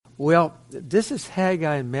Well, this is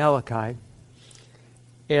Haggai and Malachi,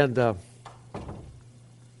 and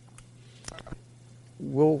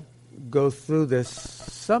we'll go through this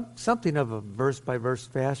something of a verse-by-verse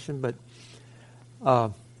fashion, but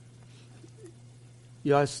I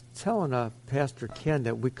was telling Pastor Ken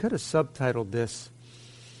that we could have subtitled this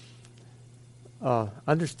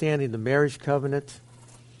Understanding the Marriage Covenant,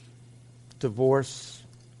 Divorce,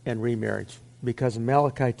 and Remarriage, because in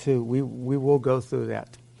Malachi 2, we will go through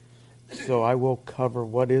that. So I will cover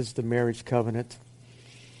what is the marriage covenant,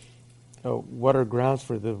 what are grounds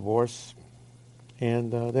for the divorce,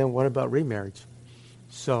 and then what about remarriage.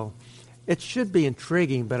 So it should be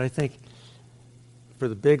intriguing, but I think for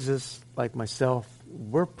the Biggses, like myself,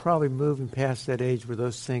 we're probably moving past that age where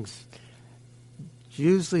those things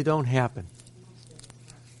usually don't happen.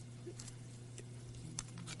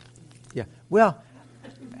 Yeah. Well,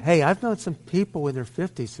 hey, I've known some people in their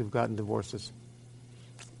 50s who've gotten divorces.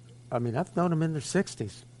 I mean, I've known them in their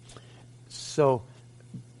 60s. So,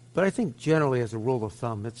 but I think generally as a rule of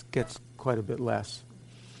thumb, it gets quite a bit less.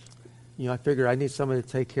 You know, I figure I need somebody to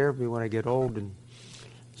take care of me when I get old, and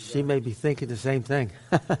she may be thinking the same thing.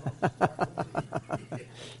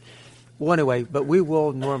 Well, anyway, but we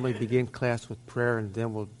will normally begin class with prayer, and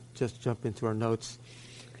then we'll just jump into our notes.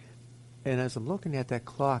 And as I'm looking at that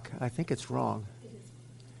clock, I think it's wrong.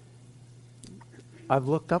 I've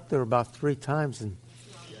looked up there about 3 times, and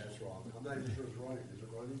yeah, it's wrong. I'm not even sure it's running. Is it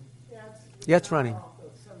running? Yeah, it's running.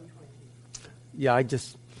 Yeah, I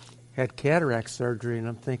just had cataract surgery, and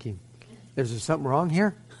I'm thinking, is there something wrong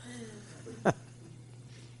here?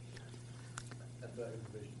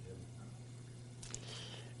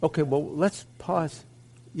 Okay, well, let's pause.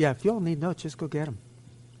 Yeah, if you all need notes, just go get them.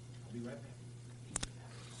 I'll be right back.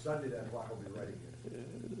 Sunday, that clock will be ready.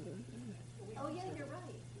 Oh, yeah, you're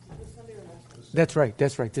right. This Sunday or next?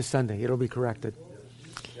 That's right, this Sunday. It'll be corrected.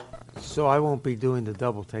 So I won't be doing the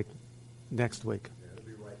double take next week. Yeah, it'll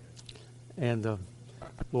be right. And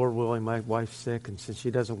Lord willing, my wife's sick, and since she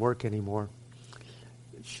doesn't work anymore,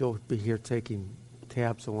 she'll be here taking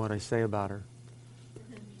tabs on what I say about her.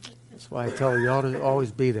 That's why I tell her you ought to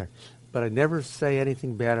always be there. But I never say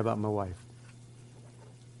anything bad about my wife.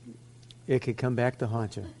 It could come back to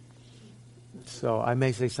haunt you. So I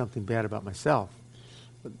may say something bad about myself,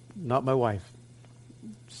 but not my wife.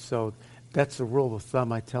 So that's a rule of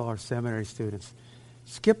thumb I tell our seminary students.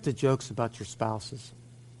 Skip the jokes about your spouses.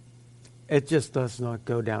 It just does not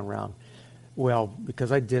go down round well,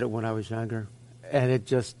 because I did it when I was younger, and it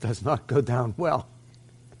just does not go down well.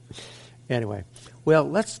 Anyway, well,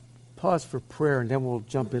 let's pause for prayer, and then we'll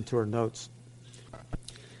jump into our notes.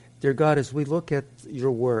 Dear God, as we look at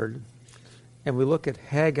your word, and we look at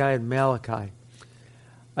Haggai and Malachi,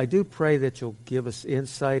 I do pray that you'll give us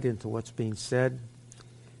insight into what's being said.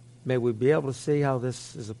 May we be able to see how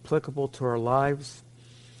this is applicable to our lives,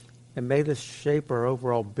 and may this shape our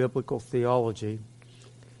overall biblical theology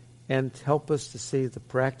and help us to see the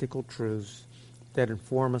practical truths that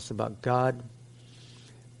inform us about God,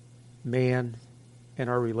 man,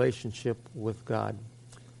 and our relationship with God.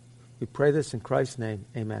 We pray this in Christ's name.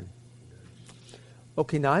 Amen.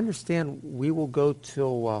 Okay, now I understand we will go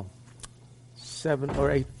till 7 or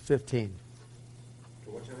 8:15.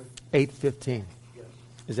 To what time? 8:15. Yes.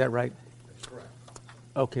 Is that right? That's correct.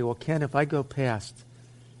 Okay, well, Ken, if I go past,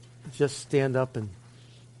 just stand up and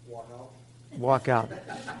Walk out. walk out.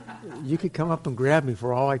 You could come up and grab me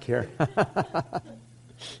for all I care.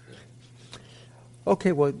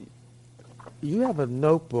 Okay, well, you have a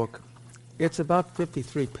notebook. It's about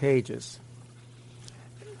 53 pages.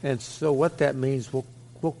 And so what that means, we'll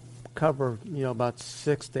cover, about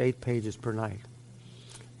 6 to 8 pages per night.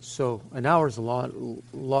 So an hour is a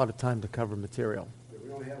lot of time to cover material. Yeah,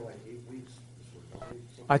 we only have like 8 weeks.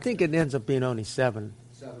 I think it ends up being only 7.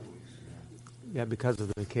 7 weeks. Yeah, because of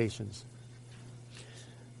the vacations.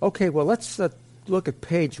 Okay, well, let's look at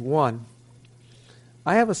page 1.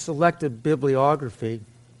 I have a selected bibliography.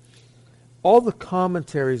 All the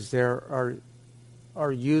commentaries there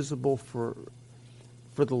are usable for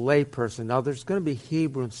the layperson. Now, there's going to be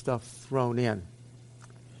Hebrew and stuff thrown in.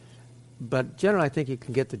 But generally, I think you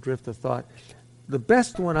can get the drift of thought. The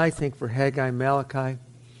best one, I think, for Haggai and Malachi,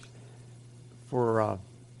 for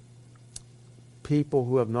people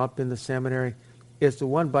who have not been to seminary, is the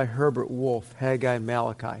one by Herbert Wolf, Haggai and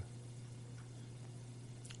Malachi.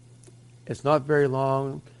 It's not very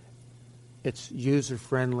long. It's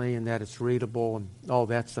user-friendly in that it's readable and all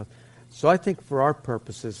that stuff. So I think for our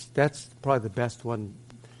purposes, that's probably the best one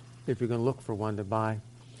if you're going to look for one to buy.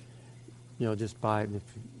 Just buy it, and if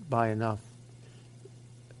you buy enough,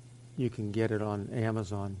 you can get it on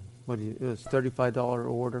Amazon. It's $35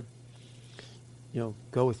 order.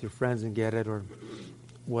 go with your friends and get it or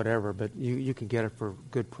whatever, but you can get it for a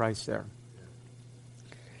good price there.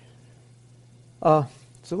 So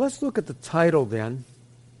let's look at the title then.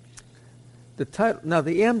 The title, now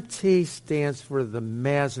the MT stands for the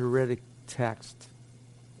Masoretic text.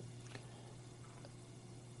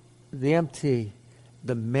 The MT,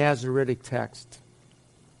 the Masoretic text.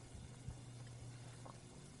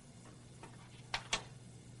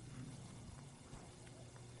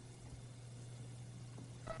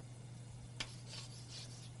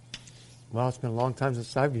 Well, it's been a long time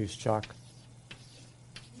since I've used chalk.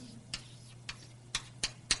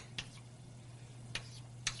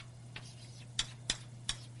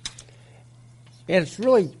 And it's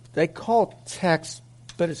really, they call it text,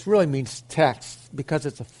 but it really means text because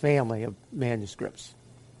it's a family of manuscripts.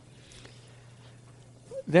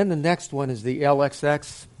 Then the next one is the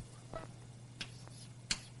LXX.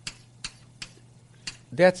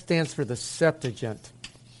 That stands for the Septuagint.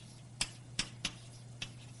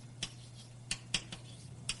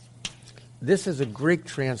 This is a Greek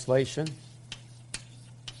translation,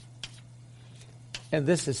 and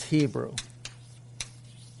this is Hebrew.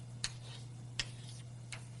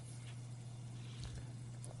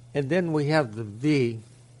 And then we have the V.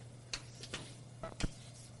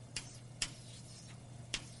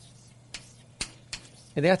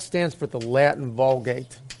 And that stands for the Latin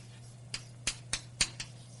Vulgate.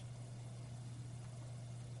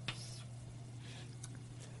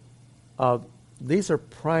 These are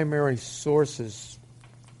primary sources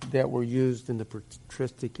that were used in the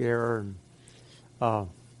patristic era. And,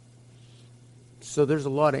 so there's a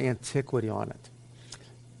lot of antiquity on it.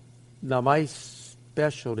 Now, my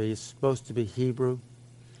specialty is supposed to be Hebrew,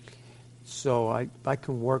 so I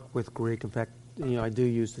can work with Greek. In fact, I do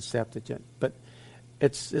use the Septuagint, but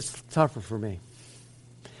it's tougher for me.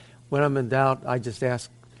 When I'm in doubt, I just ask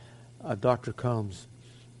Dr. Combs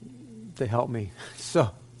to help me. So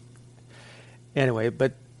anyway,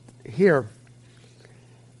 but here,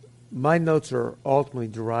 my notes are ultimately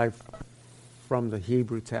derived from the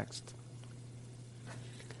Hebrew text.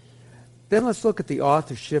 Then let's look at the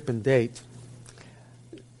authorship and date.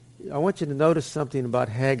 I want you to notice something about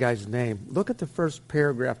Haggai's name. Look at the first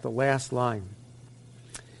paragraph, the last line.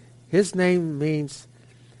 His name means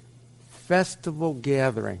festival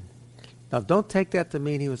gathering. Now, don't take that to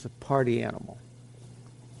mean he was a party animal.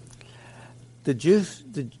 The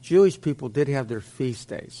Jewish people did have their feast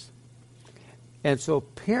days. And so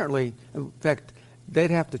apparently, in fact,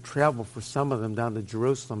 they'd have to travel for some of them down to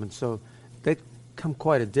Jerusalem. And so they'd come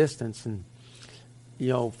quite a distance. And,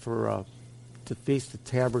 for the Feast of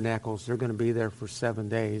Tabernacles, they're going to be there for 7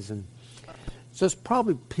 days. And so it's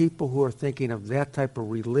probably people who are thinking of that type of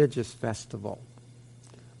religious festival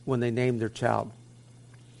when they name their child.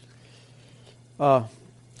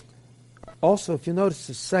 Also, if you notice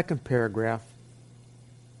the second paragraph,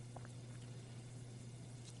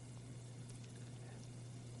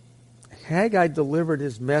 Haggai delivered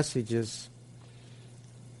his messages,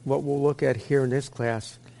 what we'll look at here in this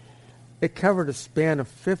class. It covered a span of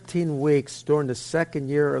 15 weeks during the second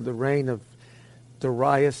year of the reign of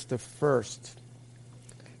Darius the First.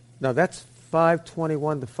 Now that's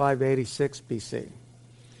 521 to 586 BC.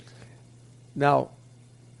 Now,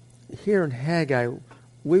 here in Haggai,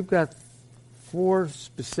 we've got 4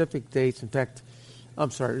 specific dates. In fact,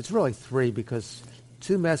 I'm sorry, it's really 3 because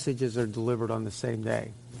 2 messages are delivered on the same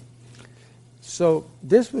day. So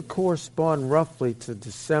this would correspond roughly to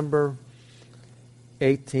December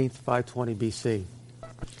 18th, 520 BC.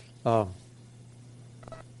 I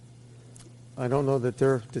don't know that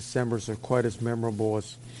their Decembers are quite as memorable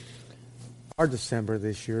as our December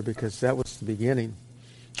this year because that was the beginning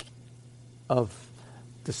of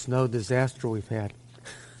the snow disaster we've had.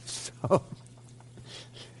 So,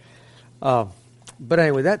 but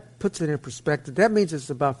anyway, that puts it in perspective. That means it's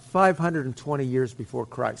about 520 years before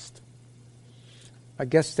Christ. I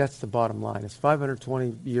guess that's the bottom line. It's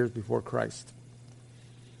 520 years before Christ.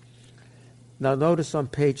 Now notice on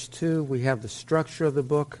page 2 we have the structure of the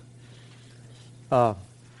book. I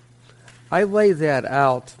lay that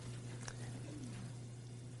out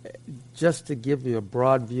just to give you a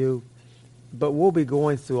broad view, but we'll be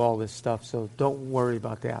going through all this stuff, so don't worry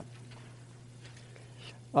about that.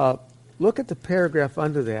 Look at the paragraph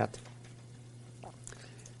under that.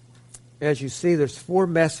 As you see, there's 4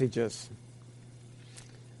 messages.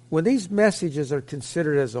 When these messages are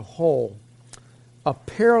considered as a whole, a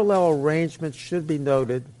parallel arrangement should be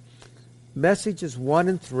noted. Messages 1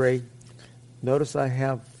 and 3, notice I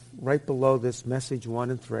have right below this message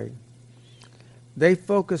 1 and 3. They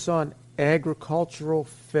focus on agricultural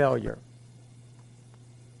failure.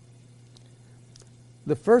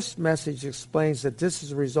 The first message explains that this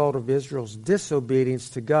is a result of Israel's disobedience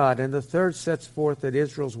to God, and the third sets forth that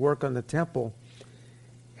Israel's work on the temple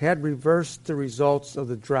had reversed the results of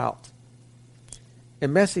the drought.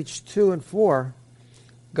 In message 2 and 4,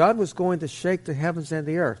 God was going to shake the heavens and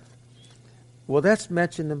the earth. Well, that's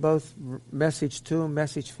mentioned in both message 2 and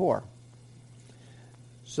message 4.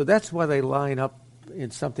 So that's why they line up in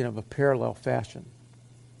something of a parallel fashion.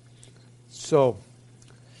 So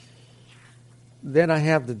then I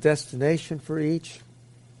have the destination for each.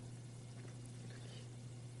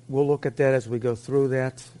 We'll look at that as we go through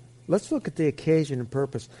that. Let's look at the occasion and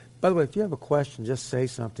purpose. By the way, if you have a question, just say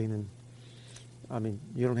something. And I mean,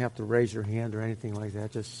 you don't have to raise your hand or anything like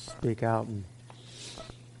that. Just speak out, and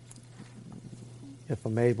if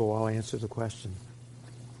I'm able, I'll answer the question.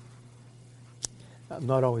 I'm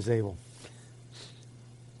not always able.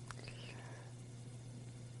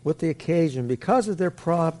 With the occasion, because of their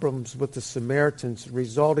problems with the Samaritans,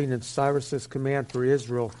 resulting in Cyrus's command for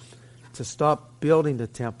Israel to stop building the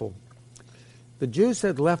temple, the Jews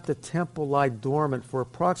had left the temple lie dormant for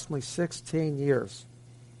approximately 16 years.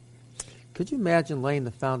 Could you imagine laying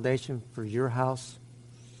the foundation for your house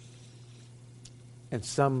and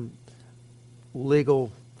some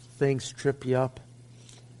legal things trip you up?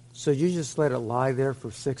 So you just let it lie there for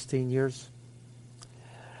 16 years?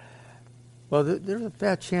 Well, there's a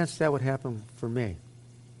fat chance that would happen for me.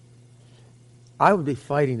 I would be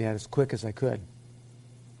fighting that as quick as I could,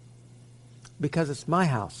 because it's my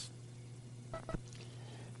house.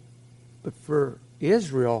 But for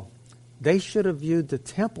Israel, they should have viewed the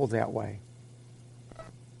temple that way.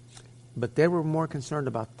 But they were more concerned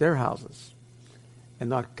about their houses and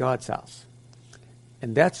not God's house.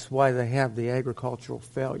 And that's why they have the agricultural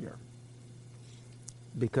failure,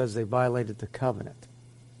 because they violated the covenant.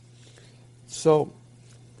 So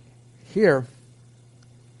here,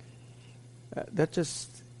 that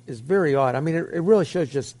just is very odd. I mean, it really shows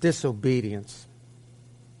just disobedience.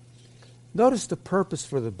 Notice the purpose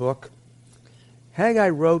for the book. Haggai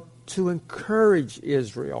wrote to encourage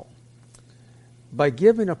Israel by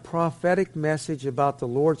giving a prophetic message about the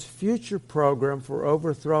Lord's future program for the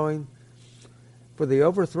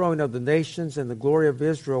overthrowing of the nations and the glory of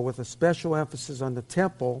Israel, with a special emphasis on the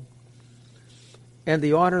temple and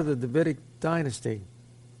the honor of the Davidic dynasty.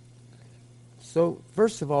 So,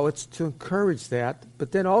 first of all, it's to encourage that,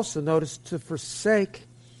 but then also notice to forsake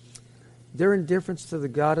their indifference to the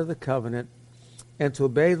God of the covenant and to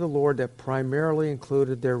obey the Lord that primarily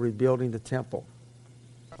included their rebuilding the temple.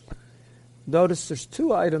 Notice there's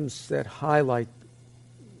two items that highlight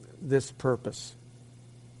this purpose.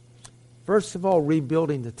 First of all,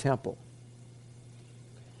 rebuilding the temple.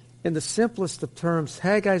 In the simplest of terms,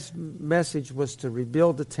 Haggai's message was to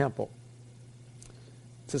rebuild the temple.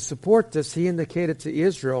 To support this, he indicated to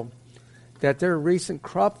Israel that their recent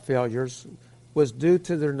crop failures was due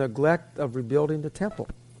to their neglect of rebuilding the temple.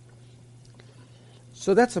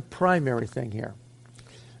 So that's a primary thing here.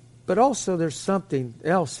 But also there's something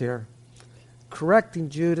else here. Correcting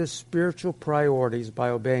Judah's spiritual priorities by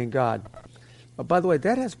obeying God. By the way,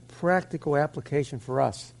 that has practical application for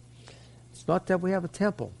us. It's not that we have a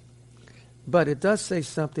temple, but it does say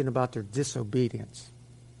something about their disobedience.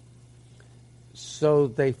 So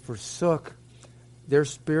they forsook their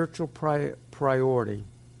spiritual priority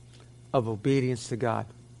of obedience to God.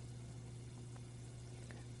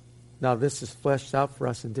 Now, this is fleshed out for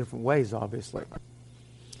us in different ways, obviously.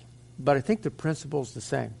 But I think the principle is the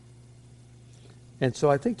same. And so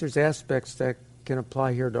I think there's aspects that can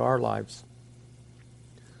apply here to our lives.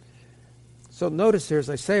 So notice here, as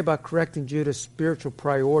I say about correcting Judah's spiritual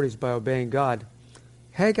priorities by obeying God,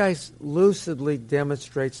 Haggai lucidly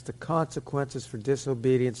demonstrates the consequences for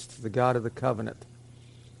disobedience to the God of the covenant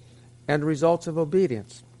and the results of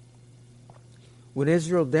obedience. When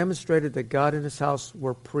Israel demonstrated that God and his house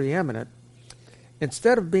were preeminent,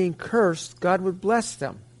 instead of being cursed, God would bless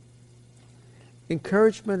them.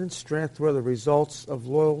 Encouragement and strength were the results of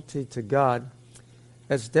loyalty to God,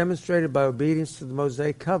 as demonstrated by obedience to the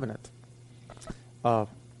Mosaic covenant.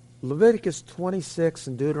 Leviticus 26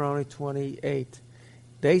 and Deuteronomy 28,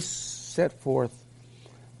 they set forth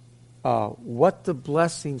what the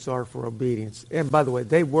blessings are for obedience. And by the way,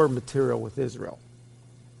 they were material with Israel,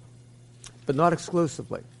 but not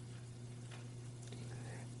exclusively.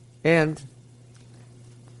 And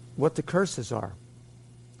what the curses are.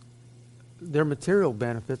 Their material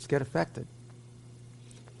benefits get affected.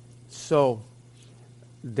 So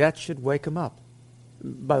that should wake them up.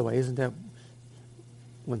 By the way, isn't that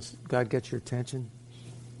when God gets your attention?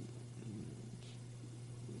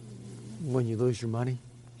 When you lose your money?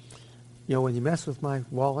 You know, when you mess with my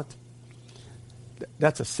wallet,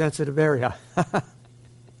 that's a sensitive area.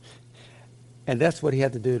 And that's what he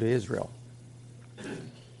had to do to Israel.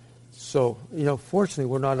 So, fortunately,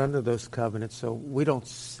 we're not under those covenants, so we don't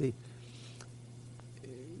see.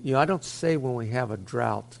 I don't say when we have a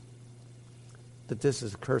drought that this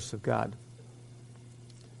is a curse of God.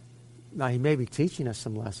 Now, he may be teaching us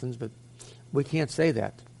some lessons, but we can't say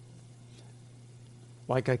that.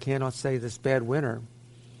 Like I cannot say this bad winter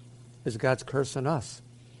is God's curse on us.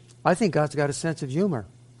 I think God's got a sense of humor.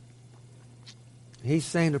 He's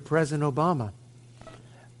saying to President Obama,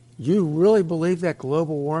 you really believe that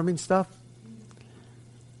global warming stuff?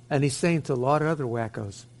 And he's saying to a lot of other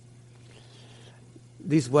wackos,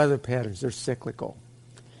 these weather patterns, they're cyclical.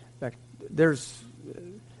 In fact, there's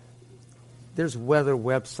weather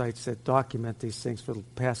websites that document these things for the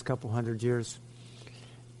past couple hundred years.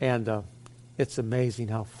 And it's amazing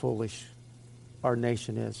how foolish our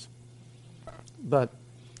nation is. But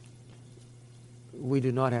we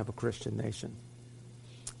do not have a Christian nation.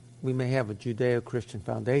 We may have a Judeo-Christian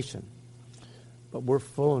foundation, but we're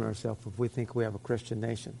fooling ourselves if we think we have a Christian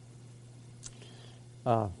nation.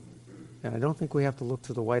 And I don't think we have to look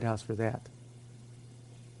to the White House for that.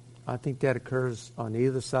 I think that occurs on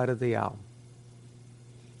either side of the aisle.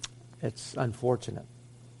 It's unfortunate.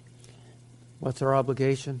 What's our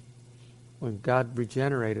obligation? When God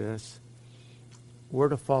regenerated us, we're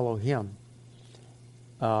to follow him,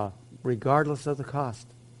 regardless of the cost.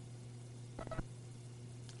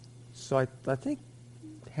 So I think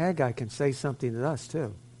Haggai can say something to us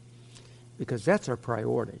too, because that's our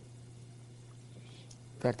priority.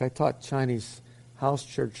 In fact, I taught Chinese house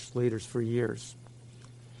church leaders for years.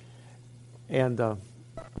 And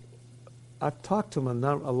I've talked to them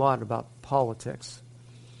a lot about politics.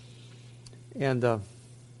 And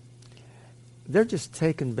they're just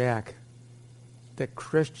taken back that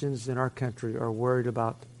Christians in our country are worried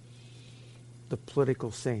about the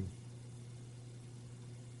political scene.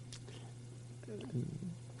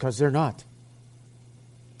 Because they're not.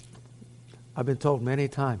 I've been told many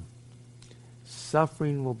times,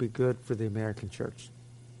 suffering will be good for the American church.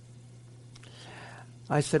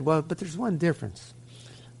 I said, well, but there's one difference.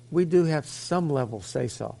 We do have some level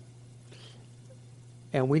say-so.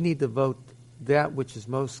 And we need to vote that which is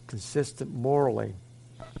most consistent morally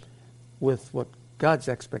with what God's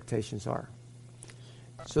expectations are.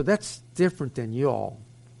 So that's different than you all.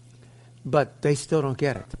 But they still don't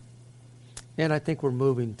get it. And I think we're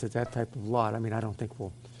moving to that type of lot. I mean, I don't think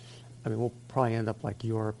we'll probably end up like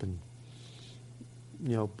Europe and,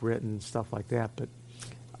 Britain and stuff like that. But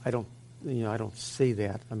I don't see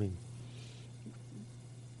that.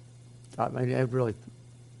 I'd really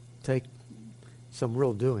take some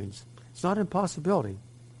real doings. It's not an impossibility,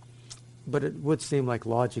 but it would seem like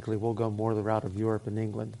logically we'll go more the route of Europe and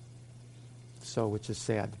England. So, which is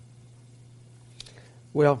sad.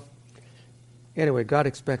 Well, anyway, God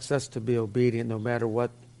expects us to be obedient no matter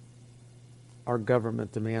what our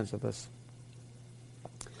government demands of us.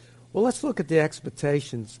 Well, let's look at the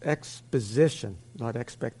exposition, not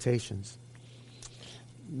expectations.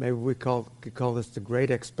 Maybe we could call this the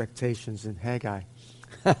great expectations in Haggai.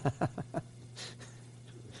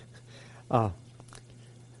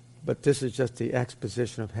 But this is just the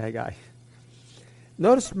exposition of Haggai.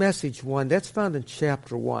 Notice message 1. That's found in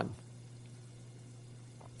chapter 1.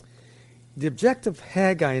 The objective of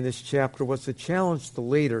Haggai in this chapter was to challenge the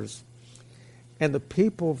leaders and the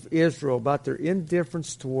people of Israel about their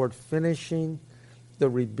indifference toward finishing the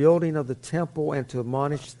rebuilding of the temple and to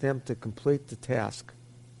admonish them to complete the task.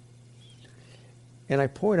 And I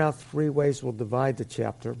point out 3 ways we'll divide the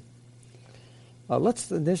chapter.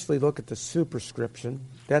 Let's initially look at the superscription.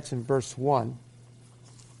 That's in verse 1.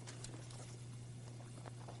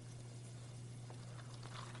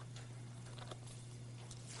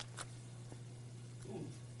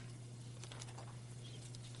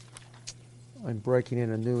 I'm breaking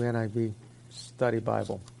in a new NIV study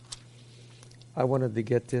Bible. I wanted to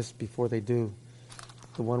get this before they do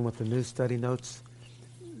the one with the new study notes.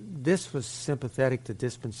 This was sympathetic to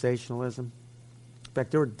dispensationalism. In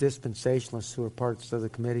fact, there were dispensationalists who were parts of the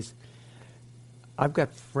committees. I've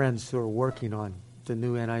got friends who are working on the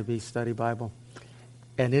new NIV study Bible,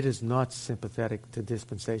 and it is not sympathetic to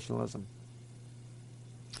dispensationalism.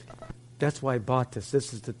 That's why I bought this.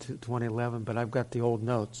 This is the 2011, but I've got the old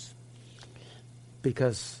notes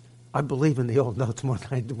because I believe in the old notes more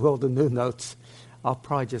than I will the new notes. I'll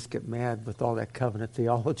probably just get mad with all that covenant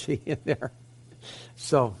theology in there.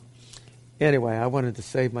 So, anyway, I wanted to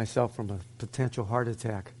save myself from a potential heart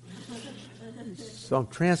attack. So I'm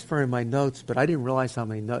transferring my notes, but I didn't realize how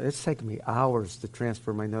many notes. It's taken me hours to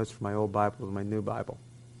transfer my notes from my old Bible to my new Bible.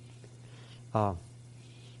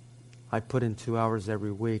 I put in 2 hours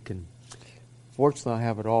every week, and fortunately I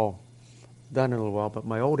have it all done in a little while, but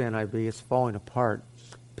my old NIV is falling apart.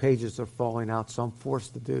 Pages are falling out, so I'm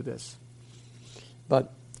forced to do this.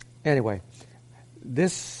 But anyway,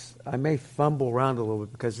 this, I may fumble around a little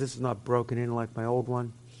bit because this is not broken in like my old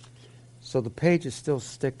one. So the pages still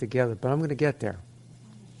stick together, but I'm going to get there.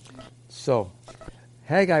 So,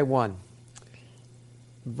 Haggai 1,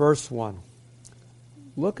 verse 1.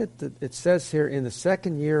 Look at it says here, in the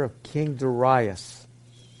second year of King Darius,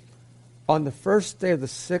 on the first day of the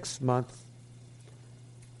 6th month,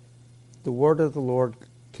 the word of the Lord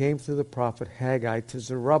came through the prophet Haggai to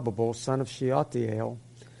Zerubbabel, son of Shealtiel,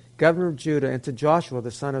 governor of Judah, and to Joshua,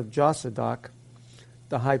 the son of Josadak,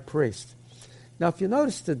 the high priest. Now, if you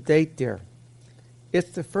notice the date there,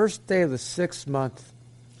 it's the first day of the 6th month.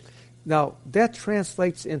 Now, that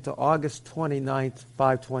translates into August 29th,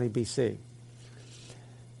 520 BC.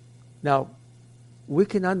 Now, we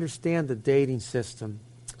can understand the dating system.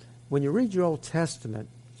 When you read your Old Testament,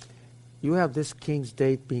 you have this king's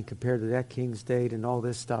date being compared to that king's date and all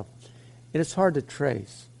this stuff. And it's hard to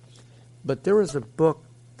trace. But there was a book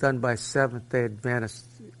done by Seventh-day Adventists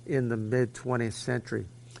in the mid-20th century,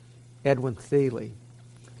 Edwin Thiele.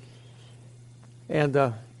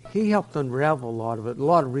 And he helped unravel a lot of it. A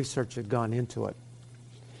lot of research had gone into it.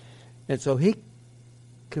 And so he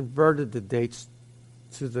converted the dates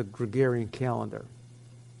to the Gregorian calendar.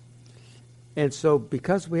 And so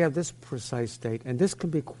because we have this precise date, and this can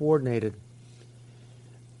be coordinated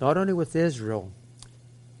not only with Israel,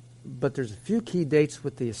 but there's a few key dates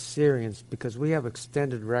with the Assyrians because we have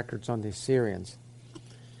extended records on the Assyrians.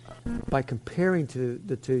 By comparing to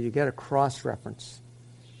the two, you get a cross-reference.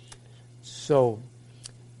 So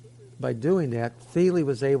by doing that, Thiele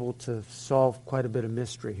was able to solve quite a bit of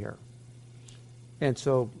mystery here. And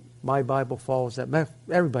so my Bible follows that.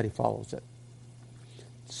 Everybody follows it.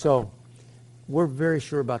 So we're very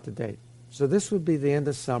sure about the date. So this would be the end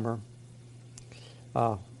of summer,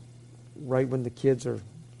 right when the kids are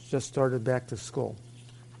just started back to school.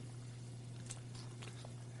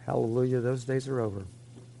 Hallelujah, those days are over.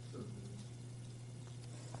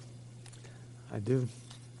 I do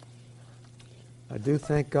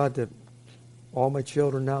thank God that all my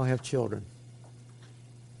children now have children,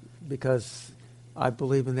 because I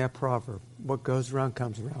believe in that proverb, what goes around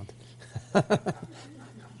comes around.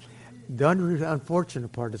 The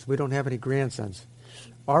unfortunate part is we don't have any grandsons.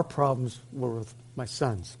 Our problems were with my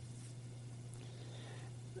sons.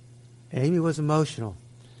 Amy was emotional,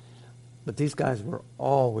 but these guys were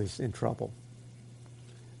always in trouble.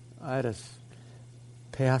 I had a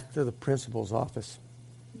path to the principal's office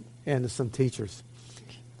and to some teachers.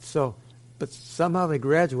 So, but somehow they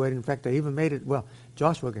graduated. In fact, they even made it. Well,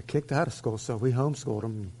 Joshua got kicked out of school, so we homeschooled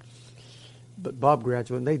him. But Bob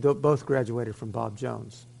graduated, and they both graduated from Bob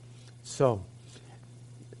Jones. So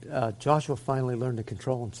Joshua finally learned to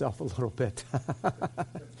control himself a little bit.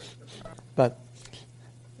 But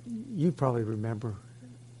you probably remember.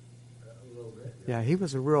 A little bit. Yeah, he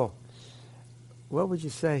was a real, what would you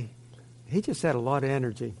say? He just had a lot of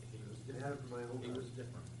energy. He was different.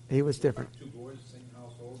 He was different. Two boys, same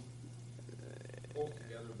household, both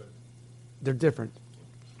together, but They're different.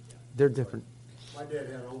 They're different. my dad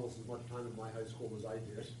had almost as much time in my high school as I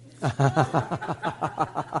did.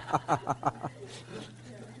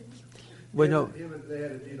 Well, no. Him and they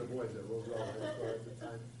had a dean of boys at Roselle High School at the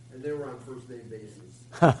time, and they were on first name basis.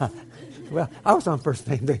 Well, I was on first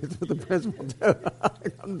name basis with the principal too. I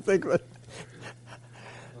couldn't think of it.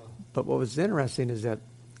 But what was interesting is that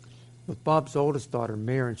with Bob's oldest daughter,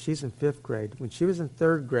 Maren, she's in 5th grade. When she was in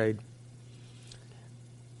 3rd grade,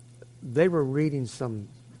 they were reading some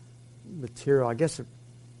material, I guess,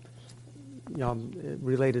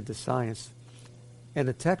 related to science. And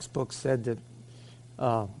the textbook said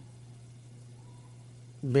that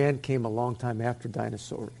man came a long time after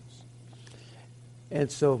dinosaurs. And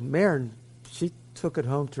so Maren, she took it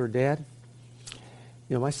home to her dad.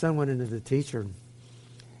 My son went into the teacher and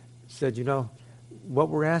said, what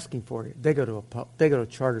we're asking for you. They go to a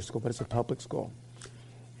charter school, but it's a public school.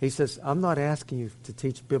 He says, I'm not asking you to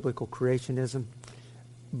teach biblical creationism,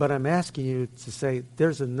 but I'm asking you to say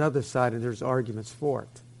there's another side and there's arguments for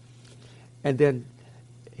it. And then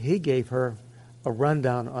he gave her a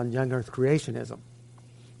rundown on young earth creationism.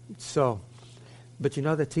 So, but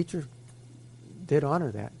the teacher did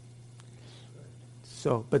honor that.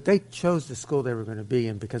 So, but they chose the school they were going to be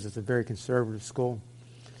in because it's a very conservative school.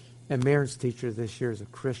 And Maren's teacher this year is a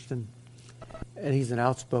Christian, and he's an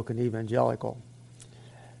outspoken evangelical.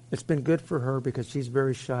 It's been good for her because she's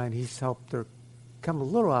very shy, and he's helped her come a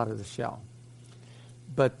little out of the shell.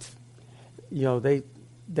 But, they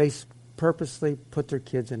purposely put their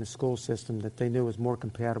kids in a school system that they knew was more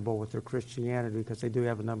compatible with their Christianity because they do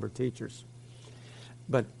have a number of teachers.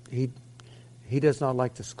 But he does not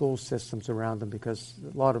like the school systems around him because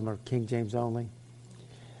a lot of them are King James only.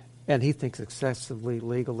 And he thinks excessively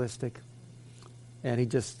legalistic. And he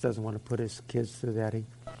just doesn't want to put his kids through that.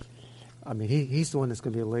 He's the one that's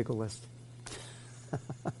going to be a legalist.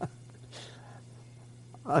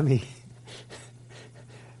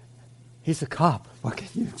 He's a cop. What can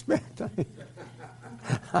you expect?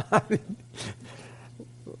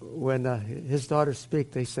 When his daughters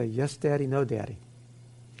speak, they say, yes, Daddy, no, Daddy.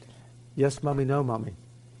 Yes, Mommy, no, Mommy.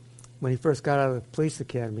 When he first got out of the police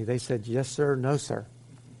academy, they said, yes, sir, no, sir.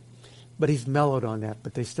 But he's mellowed on that,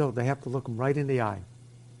 but they have to look him right in the eye.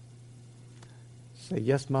 Say,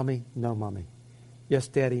 yes, Mommy, no, Mommy. Yes,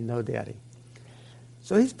 Daddy, no, Daddy.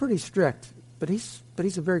 So he's pretty strict, but he's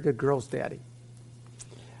a very good girl's daddy.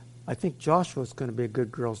 I think Joshua's going to be a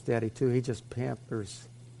good girl's daddy, too. He just pampers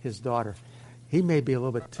his daughter. He may be a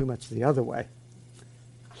little bit too much the other way.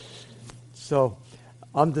 So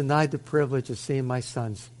I'm denied the privilege of seeing my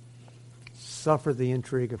sons suffer the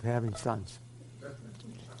intrigue of having sons.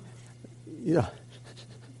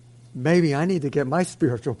 Maybe I need to get my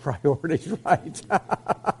spiritual priorities right.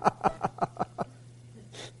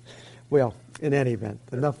 Well, in any event,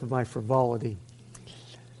 enough of my frivolity.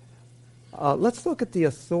 Let's look at the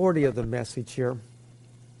authority of the message here.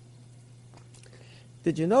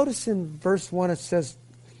 Did you notice in verse 1 it says,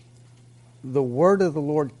 the word of the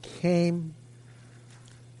Lord came?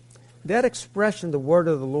 That expression, the word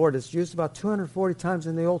of the Lord, is used about 240 times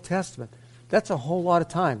in the Old Testament. That's a whole lot of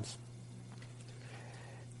times.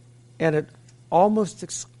 And it almost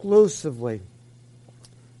exclusively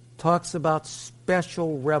talks about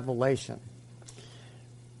special revelation.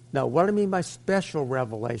 Now, what do I mean by special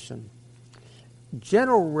revelation?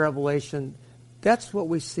 General revelation, that's what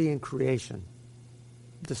we see in creation.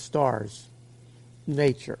 The stars,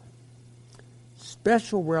 nature.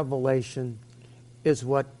 Special revelation is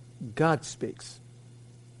what God speaks.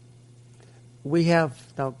 Now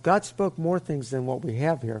God spoke more things than what we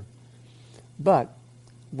have here, but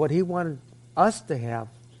what he wanted us to have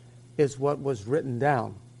is what was written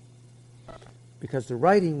down, because the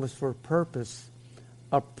writing was for a purpose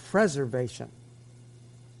of preservation.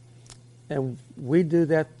 And we do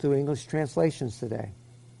that through English translations today.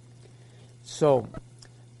 So,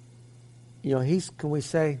 can we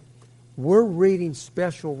say, we're reading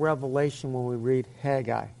special revelation when we read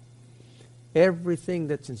Haggai. Everything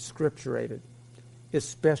that's inscripturated is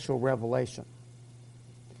special revelation.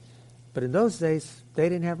 But in those days, they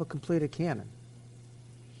didn't have a completed canon.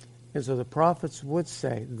 And so the prophets would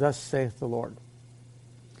say, thus saith the Lord.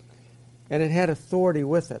 And it had authority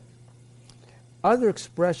with it. Other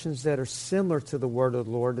expressions that are similar to the word of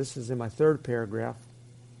the Lord, this is in my third paragraph.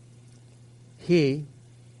 He,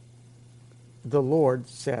 the Lord,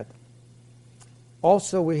 said.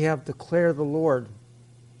 Also we have declare the Lord,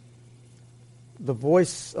 the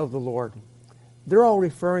voice of the Lord. They're all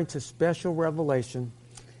referring to special revelation.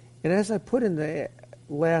 And as I put in the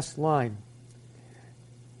last line,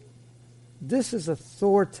 this is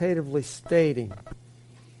authoritatively stating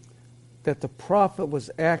that the prophet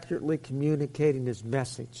was accurately communicating his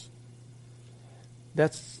message.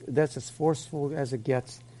 That's as forceful as it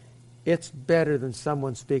gets. It's better than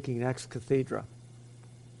someone speaking ex cathedra,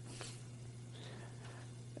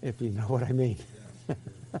 if you know what I mean.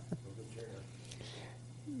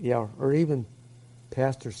 Yeah, or even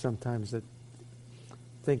pastors sometimes that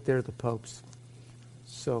think they're the popes.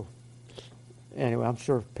 So, anyway, I'm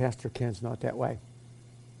sure Pastor Ken's not that way.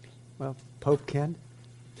 Well, Pope Ken?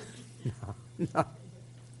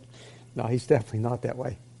 No, he's definitely not that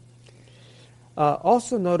way.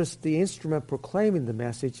 Also notice the instrument proclaiming the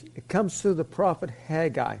message. It comes through the prophet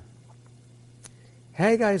Haggai.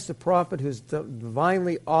 Haggai is the prophet who's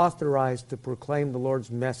divinely authorized to proclaim the Lord's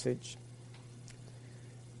message.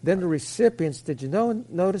 Then the recipients, did you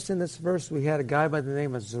notice in this verse we had a guy by the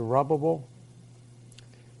name of Zerubbabel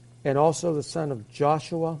and also the son of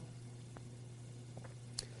Joshua?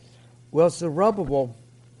 Well, Zerubbabel,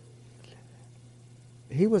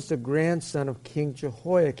 he was the grandson of King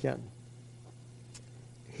Jehoiakim.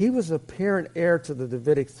 He was apparent heir to the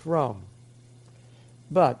Davidic throne.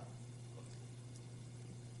 But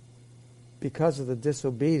because of the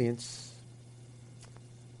disobedience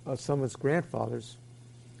of some of his grandfathers,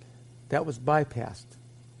 that was bypassed.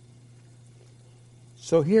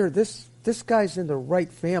 So here, this guy's in the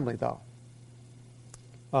right family, though.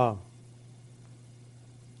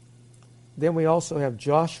 Then we also have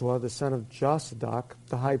Joshua, the son of Josadak,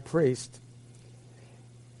 the high priest.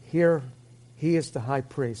 Here, he is the high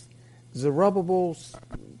priest. Zerubbabel's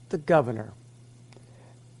the governor.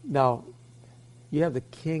 Now, you have the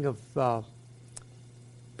king of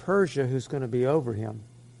Persia who's going to be over him.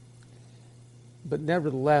 But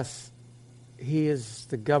nevertheless, he is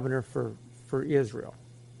the governor for Israel.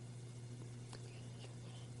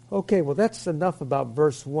 Okay, well, that's enough about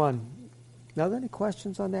verse 1. Now, are there any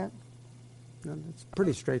questions on that? No, it's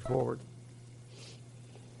pretty straightforward.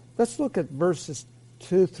 Let's look at verses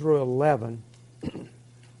 2 through 11.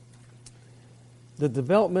 The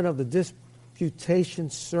development of the disputation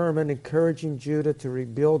sermon encouraging Judah to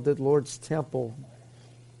rebuild the Lord's temple,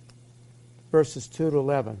 verses 2 to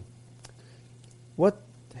 11. What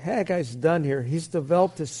Haggai's done here, he's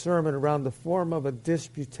developed his sermon around the form of a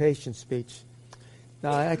disputation speech.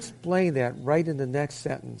 Now, I explain that right in the next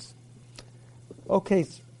sentence. Okay,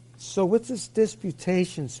 so with this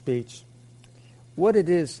disputation speech, what it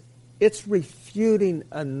is, it's refuting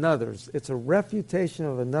another's. It's a refutation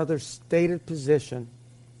of another's stated position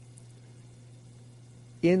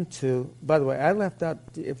into, by the way, I left out,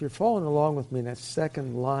 if you're following along with me in that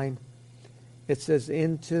second line, it says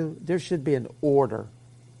into, there should be an order.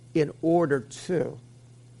 In order to.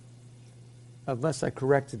 Unless I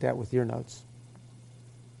corrected that with your notes.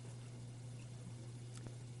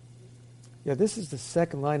 Yeah, this is the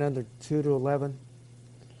second line under 2 to 11.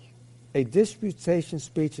 A disputation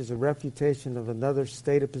speech is a refutation of another's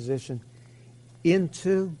stated position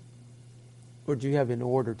into, or do you have in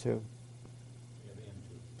order to?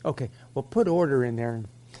 Okay, well, put order in there.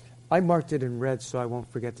 I marked it in red so I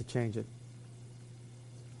won't forget to change it.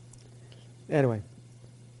 Anyway,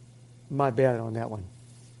 my bad on that one.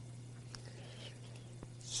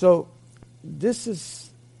 So, this is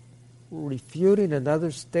refuting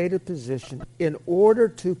another stated position in order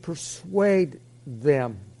to persuade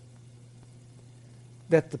them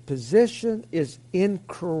that the position is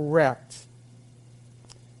incorrect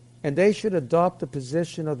and they should adopt the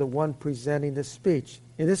position of the one presenting the speech.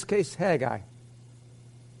 In this case, Haggai.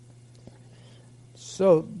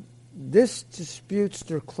 So this disputes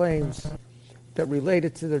their claims that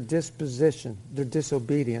related to their disposition, their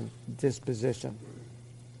disobedient disposition.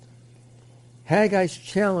 Haggai's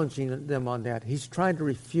challenging them on that. He's trying to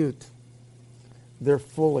refute their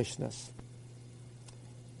foolishness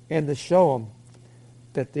and to show them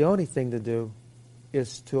that the only thing to do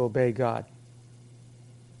is to obey God.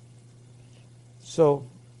 So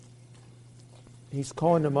he's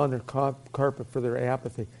calling them under carpet for their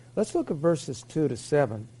apathy. Let's look at verses 2 to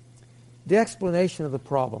 7. The explanation of the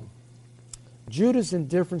problem. Judah's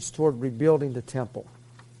indifference toward rebuilding the temple.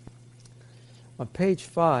 On page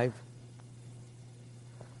 5,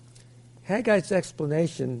 Haggai's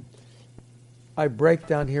explanation I break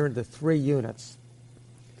down here into 3 units.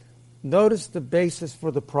 Notice the basis for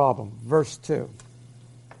the problem, verse 2.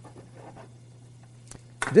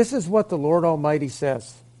 This is what the Lord Almighty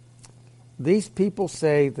says. These people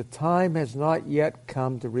say the time has not yet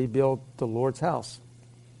come to rebuild the Lord's house.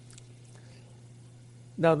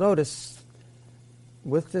 Now notice,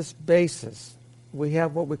 with this basis, we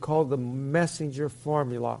have what we call the messenger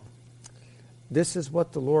formula. This is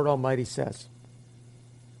what the Lord Almighty says.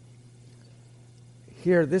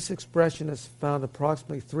 Here, this expression is found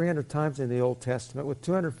approximately 300 times in the Old Testament, with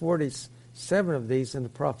 247 of these in the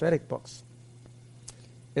prophetic books.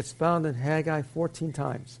 It's found in Haggai 14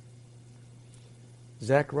 times,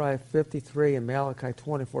 Zechariah 53, and Malachi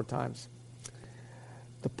 24 times.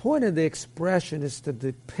 The point of the expression is to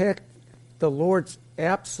depict the Lord's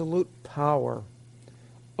absolute power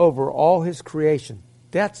over all his creation.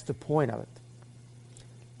 That's the point of it.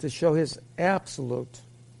 To show his absolute,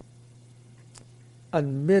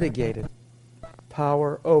 unmitigated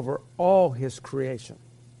power over all his creation.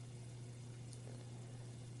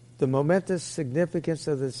 The momentous significance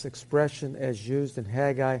of this expression as used in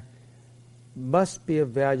Haggai must be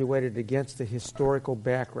evaluated against the historical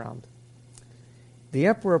background. The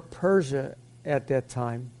emperor of Persia at that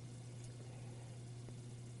time,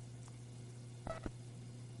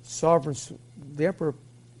 the emperor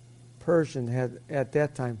Persian had at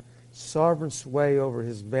that time sovereign sway over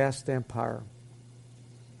his vast empire,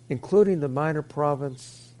 including the minor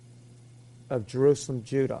province of Jerusalem,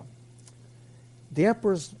 Judah. The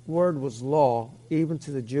emperor's word was law even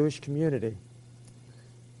to the Jewish community.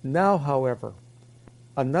 Now, however,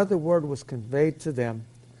 another word was conveyed to them,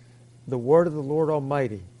 the word of the Lord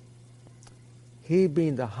Almighty, he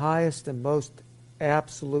being the highest and most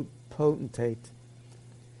absolute potentate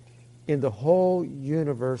in the whole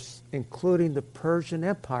universe, including the Persian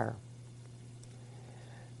Empire.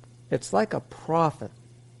 It's like a prophet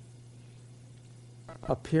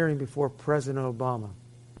appearing before President Obama,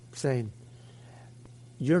 saying,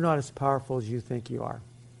 "You're not as powerful as you think you are."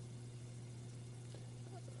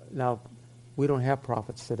 Now, we don't have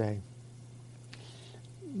prophets today.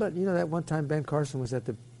 But you know that one time Ben Carson was at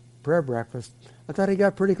the prayer breakfast. I thought he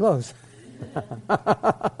got pretty close.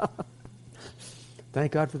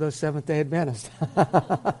 Thank God for those Seventh-day Adventists.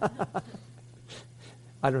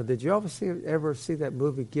 I don't know. Did you ever see that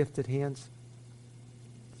movie Gifted Hands?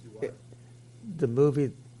 See what? The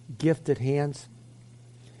movie Gifted Hands.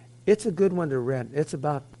 It's a good one to rent. It's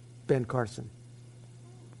about Ben Carson.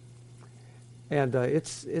 And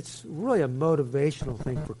it's really a motivational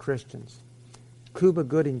thing for Christians. Cuba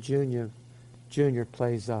Gooding Jr.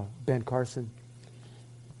 plays Ben Carson.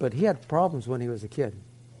 But he had problems when he was a kid.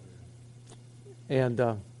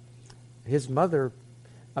 And his mother,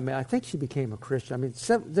 I think she became a Christian.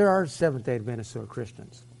 There are Seventh-day Adventists who are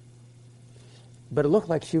Christians. But it looked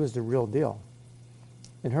like she was the real deal.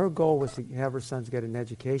 And her goal was to have her sons get an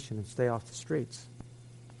education and stay off the streets.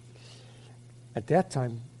 At that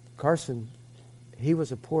time, Carson, he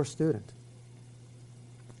was a poor student.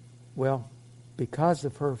 Well, because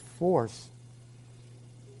of her force,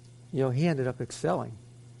 he ended up excelling.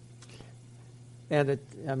 And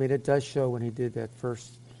it does show when he did that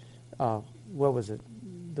first, what was it?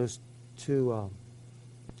 Those two,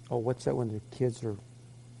 what's that when the kids are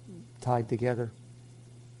tied together?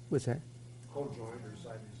 What's that? Co-joined or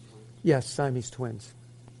Siamese twins? Yes, Siamese twins.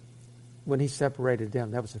 When he separated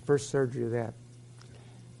them, that was the first surgery of that.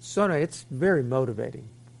 So no, it's very motivating.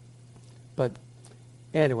 But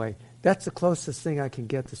anyway, that's the closest thing I can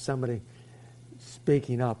get to somebody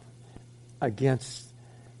speaking up against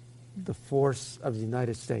the force of the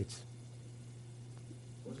United States.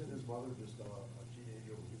 Wasn't his mother just a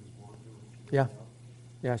teenager when he was born? Yeah.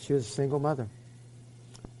 Yeah, she was a single mother.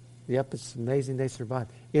 Yep, it's amazing they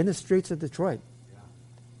survived. In the streets of Detroit.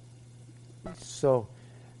 Yeah. So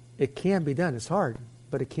it can be done. It's hard,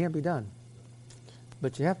 but it can be done.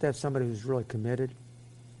 But you have to have somebody who's really committed.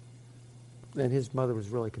 And his mother was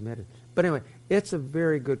really committed. But anyway, it's a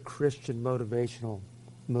very good Christian motivational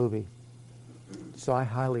movie. So I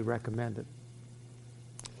highly recommend it.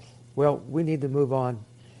 Well, we need to move on.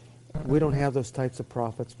 We don't have those types of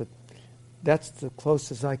prophets, but that's the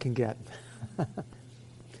closest I can get.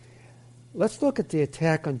 Let's look at the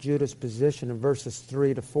attack on Judah's position in verses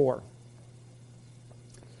 3 to 4.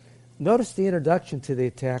 Notice the introduction to the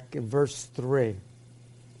attack in verse 3.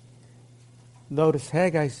 Notice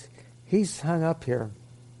Haggai, he's hung up here.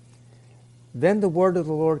 Then the word of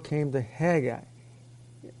the Lord came to Haggai.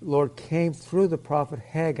 Lord came through the prophet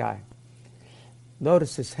Haggai.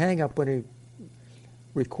 Notice his hang up when he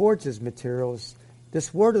records his materials.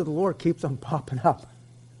 This word of the Lord keeps on popping up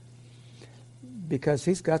because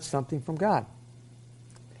he's got something from God.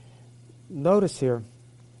 Notice here,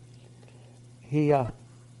 he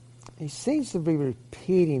seems to be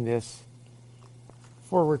repeating this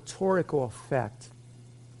for rhetorical effect.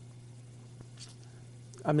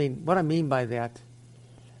 What I mean by that,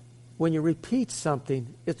 when you repeat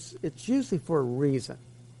something, it's usually for a reason.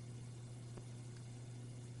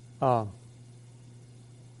 I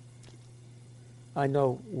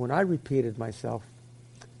know when I repeated myself,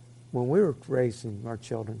 when we were raising our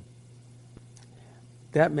children,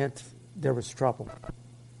 that meant there was trouble.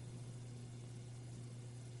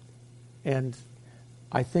 And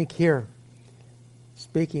I think here,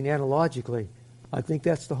 speaking analogically, I think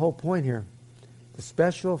that's the whole point here. The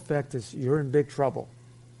special effect is you're in big trouble.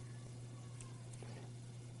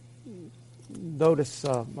 Notice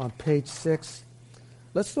on page 6,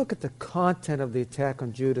 let's look at the content of the attack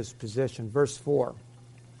on Judah's position, verse 4.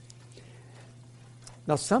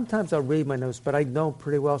 Now, sometimes I'll read my notes, but I know them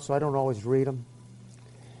pretty well, so I don't always read them.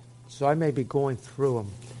 So I may be going through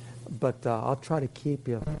them, but I'll try to keep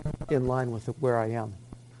you in line with where I am.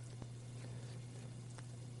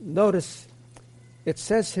 Notice, it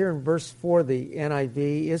says here in verse 4, the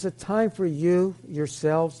NIV, is it time for you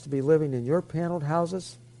yourselves to be living in your paneled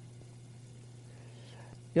houses?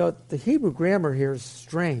 The Hebrew grammar here is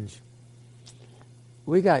strange.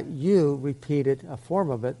 We got you repeated, a form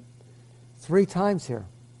of it, 3 times here.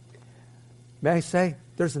 May I say,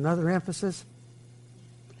 there's another emphasis?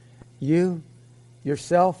 You,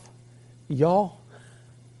 yourself, y'all.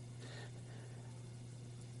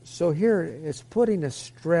 So here it's putting a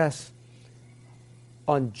stress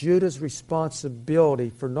on Judah's responsibility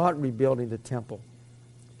for not rebuilding the temple.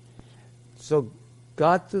 So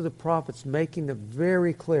God, through the prophets, making it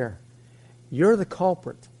very clear, you're the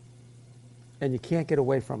culprit, and you can't get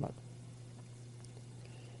away from it.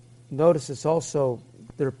 Notice it's also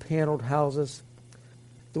their paneled houses.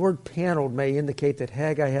 The word paneled may indicate that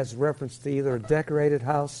Haggai has reference to either a decorated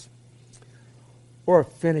house or a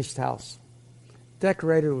finished house.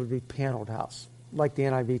 Decorated would be paneled house, like the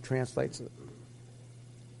NIV translates it.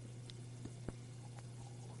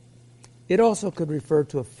 It also could refer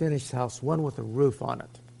to a finished house, one with a roof on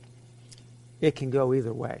it. it can go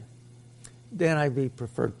either way. The NIV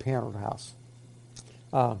preferred paneled house.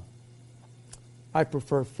 I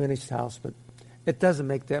prefer finished house, but it doesn't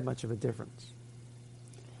make that much of a difference.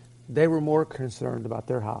 They were more concerned about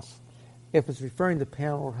their house. If it's referring to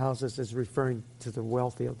paneled houses, it's referring to the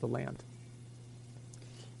wealthy of the land.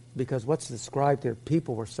 Because what's described here,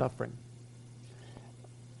 people were suffering.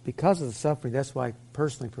 Because of the suffering, that's why I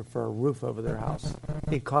personally prefer a roof over their house,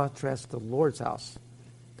 in contrast to the Lord's house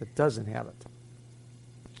that doesn't have it.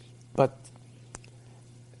 But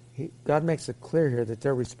God makes it clear here that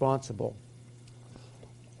they're responsible.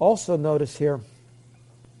 Also notice here,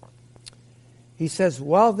 he says,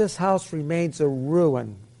 while this house remains a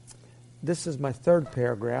ruin, this is my third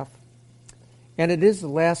paragraph, and it is the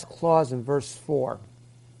last clause in verse 4.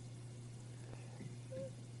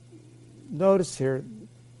 Notice here,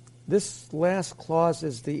 this last clause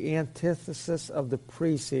is the antithesis of the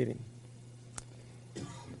preceding.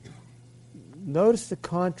 Notice the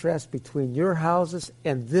contrast between your houses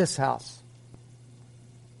and this house.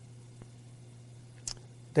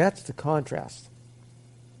 That's the contrast.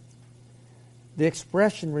 The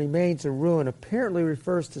expression remains a ruin apparently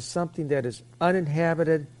refers to something that is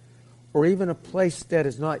uninhabited or even a place that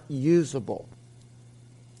is not usable.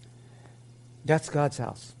 That's God's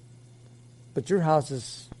house. But your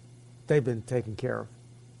houses, they've been taken care of.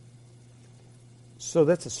 So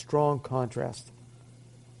that's a strong contrast.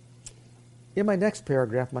 In my next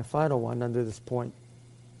paragraph, my final one under this point,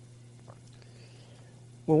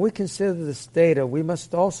 when we consider this data, we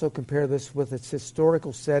must also compare this with its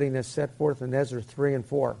historical setting as set forth in Ezra 3 and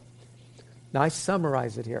 4. Now, I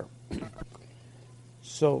summarize it here.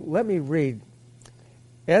 So let me read.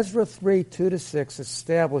 Ezra 3, 2-6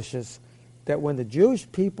 establishes that when the Jewish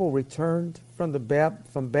people returned from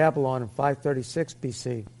Babylon in 536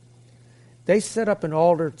 BC, they set up an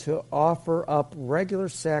altar to offer up regular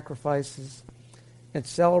sacrifices and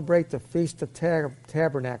celebrate the Feast of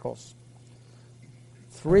Tabernacles.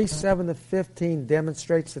 3:7-15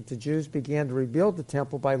 demonstrates that the Jews began to rebuild the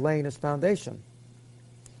temple by laying its foundation.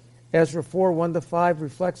 Ezra 4:1-5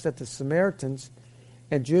 reflects that the Samaritans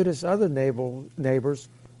and Judah's other neighbors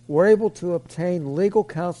were able to obtain legal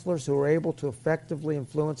counselors who were able to effectively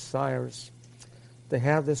influence Cyrus to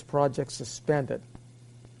have this project suspended.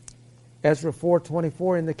 Ezra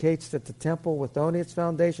 4:24 indicates that the temple, with only its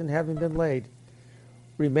foundation having been laid,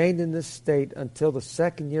 remained in this state until the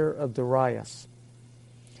second year of Darius.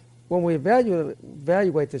 When we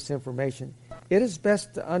evaluate this information, it is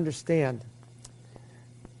best to understand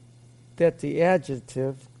that the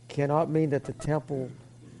adjective cannot mean that the temple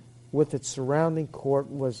with its surrounding court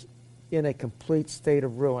was in a complete state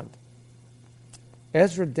of ruin.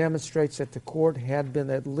 Ezra demonstrates that the court had been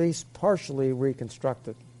at least partially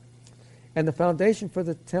reconstructed, and the foundation for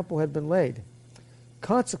the temple had been laid.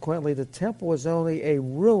 Consequently, the temple was only a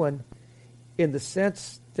ruin in the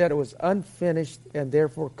sense that it was unfinished and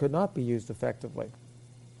therefore could not be used effectively.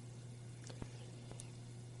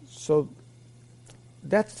 So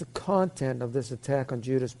that's the content of this attack on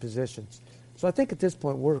Judah's positions. So I think at this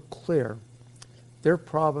point we're clear. Their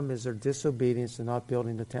problem is their disobedience in not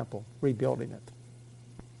building the temple, rebuilding it.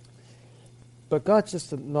 But God's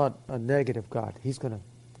just not a negative God. He's going to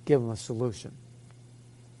give them a solution.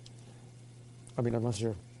 I mean, unless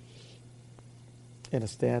you're in a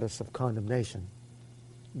status of condemnation,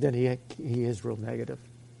 then he is real negative.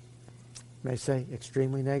 May I say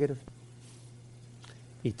extremely negative?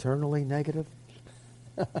 Eternally negative?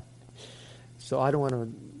 So I don't want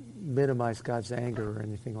to minimize God's anger or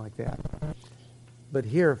anything like that. But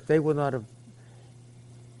here, if they would not have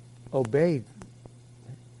obeyed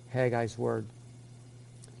Haggai's word,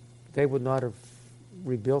 they would not have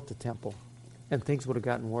rebuilt the temple, and things would have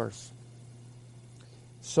gotten worse.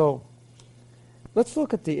 So let's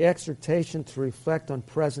look at the exhortation to reflect on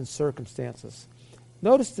present circumstances.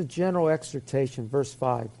 Notice the general exhortation, verse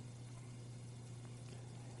 5.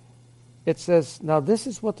 It says, "Now this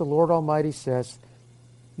is what the Lord Almighty says."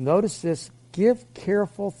 Notice this, "Give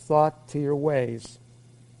careful thought to your ways."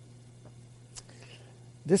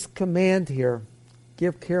 This command here,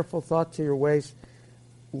 "Give careful thought to your ways,"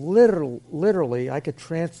 literally, I could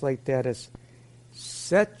translate that as,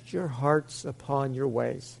 "Set your hearts upon your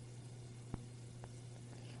ways."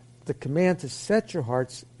 The command to set your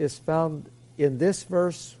hearts is found in this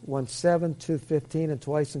verse, 1:7, 2:15, and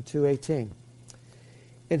twice in 2:18.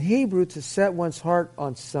 In Hebrew, to set one's heart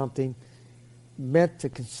on something meant to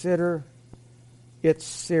consider it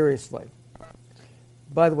seriously.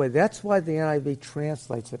 By the way, that's why the NIV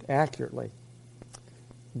translates it accurately.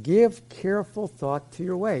 Give careful thought to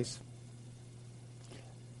your ways.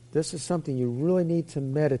 This is something you really need to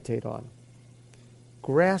meditate on.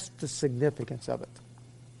 grasp the significance of it.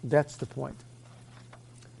 That's the point.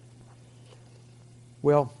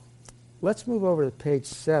 Well, let's move over to page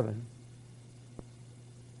 7.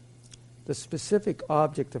 The specific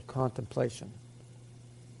object of contemplation.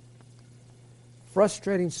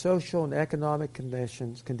 Frustrating social and economic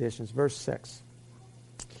conditions, verse 6.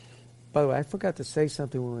 By the way, I forgot to say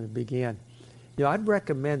something when we began. I'd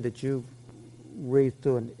recommend that you read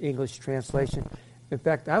through an English translation. In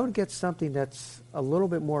fact, I would get something that's a little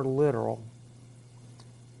bit more literal,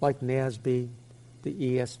 like NASB, the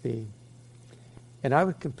ESV, and I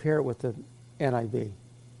would compare it with the NIV.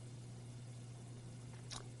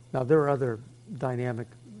 Now, there are other dynamic,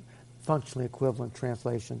 functionally equivalent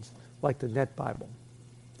translations, like the Net Bible.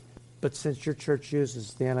 But since your church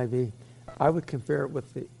uses the NIV, I would compare it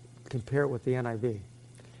with the NIV.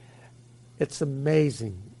 It's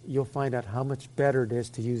amazing. You'll find out how much better it is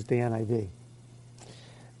to use the NIV.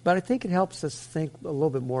 But I think it helps us think a little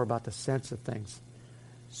bit more about the sense of things.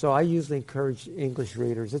 So I usually encourage English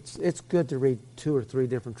readers. It's good to read 2 or 3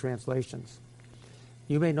 different translations.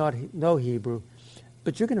 You may not know Hebrew,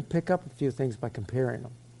 but you're going to pick up a few things by comparing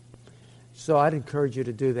them. So I'd encourage you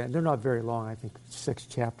to do that. And they're not very long, I think 6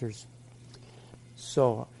 chapters.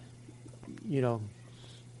 So, you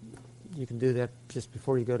can do that just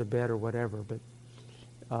before you go to bed or whatever. But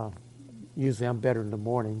usually I'm better in the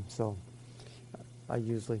morning, so I'm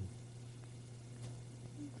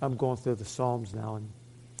going through the Psalms now, and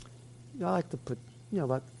I like to put,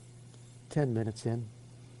 about 10 minutes in.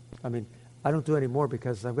 I mean, I don't do any more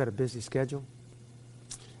because I've got a busy schedule.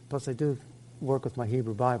 Plus, I do work with my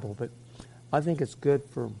Hebrew Bible, but I think it's good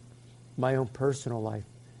for my own personal life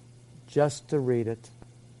just to read it,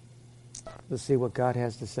 to see what God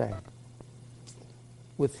has to say.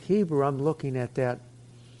 With Hebrew, I'm looking at that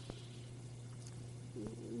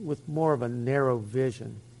with more of a narrow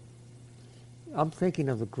vision. I'm thinking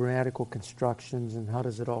of the grammatical constructions and how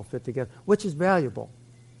does it all fit together, which is valuable.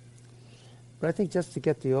 But I think just to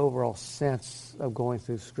get the overall sense of going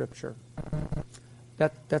through Scripture,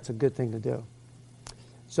 that's a good thing to do.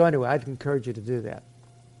 So anyway, I'd encourage you to do that.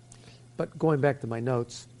 But going back to my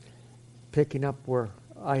notes, picking up where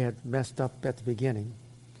I had messed up at the beginning,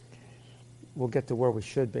 we'll get to where we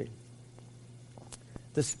should be.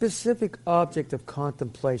 The specific object of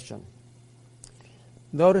contemplation.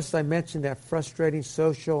 Notice I mentioned that frustrating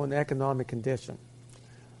social and economic condition.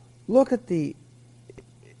 Look at the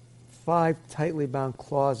 5 tightly bound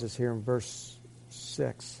clauses here in verse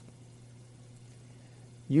 6.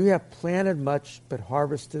 You have planted much but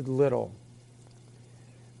harvested little.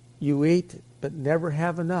 You eat but never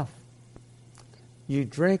have enough. You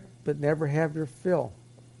drink but never have your fill.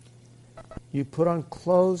 You put on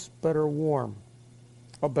clothes but are warm,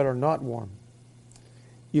 but are not warm.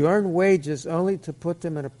 You earn wages only to put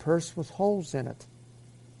them in a purse with holes in it.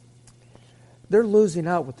 They're losing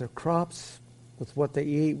out with their crops, with what they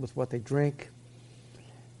eat, with what they drink.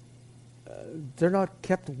 They're not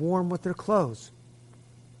kept warm with their clothes.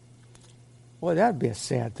 Well, that'd be a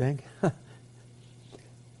sad thing.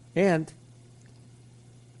 And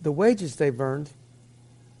the wages they've earned,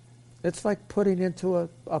 it's like putting into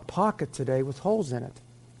a pocket today with holes in it.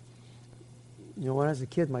 When I was a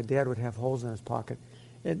kid, my dad would have holes in his pocket.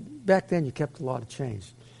 And back then, you kept a lot of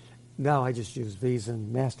change. Now I just use Visa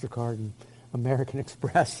and MasterCard and American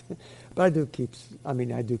Express. But I do keep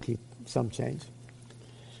some change.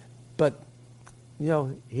 But,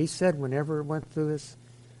 he said whenever it went through his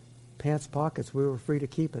pants pockets, we were free to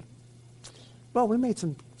keep it. Well, we made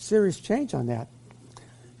some serious change on that.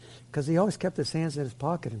 Because he always kept his hands in his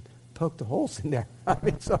pocket and poked the holes in there.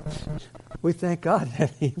 So we thank God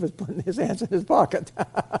that he was putting his hands in his pocket.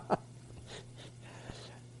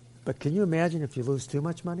 But can you imagine if you lose too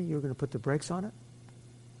much money, you're going to put the brakes on it?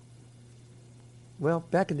 Well,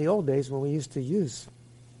 back in the old days when we used to use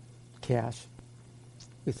cash,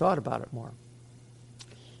 we thought about it more.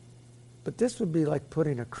 But this would be like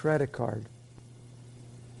putting a credit card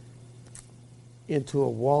into a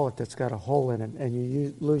wallet that's got a hole in it and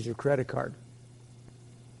you lose your credit card.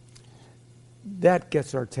 That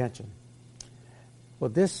gets our attention.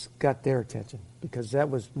 Well, this got their attention because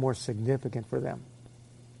that was more significant for them.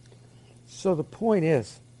 So the point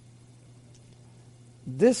is,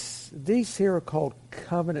 these here are called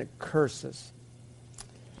covenant curses.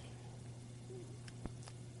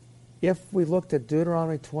 If we looked at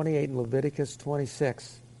Deuteronomy 28 and Leviticus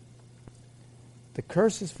 26, the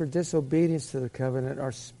curses for disobedience to the covenant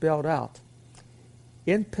are spelled out.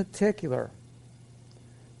 In particular,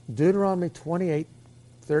 Deuteronomy 28,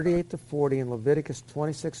 38 to 40, and Leviticus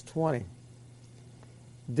 26, 20.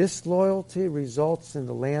 Disloyalty results in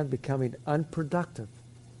the land becoming unproductive.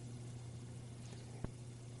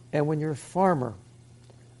 And when you're a farmer,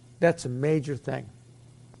 that's a major thing.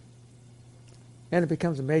 And it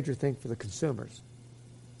becomes a major thing for the consumers.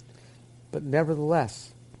 But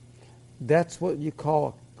nevertheless, that's what you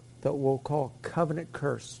call, that we'll call a covenant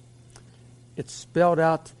curse. It's spelled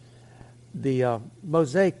out, the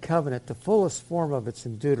Mosaic covenant, the fullest form of it's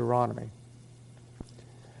in Deuteronomy.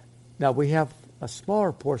 Now we have a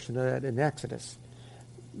smaller portion of that in Exodus.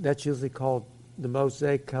 That's usually called the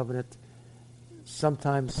Mosaic covenant,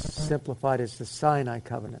 sometimes simplified as the Sinai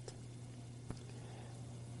covenant.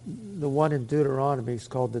 The one in Deuteronomy is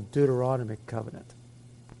called the Deuteronomic covenant.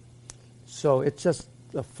 So it's just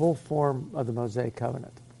a full form of the Mosaic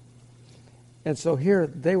covenant. And so here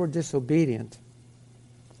they were disobedient,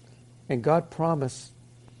 and God promised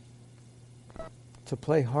to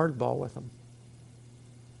play hardball with them,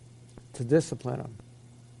 to discipline them.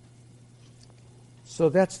 So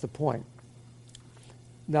that's the point.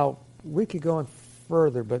 Now, we could go on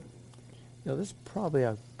further, but this is probably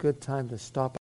a good time to stop.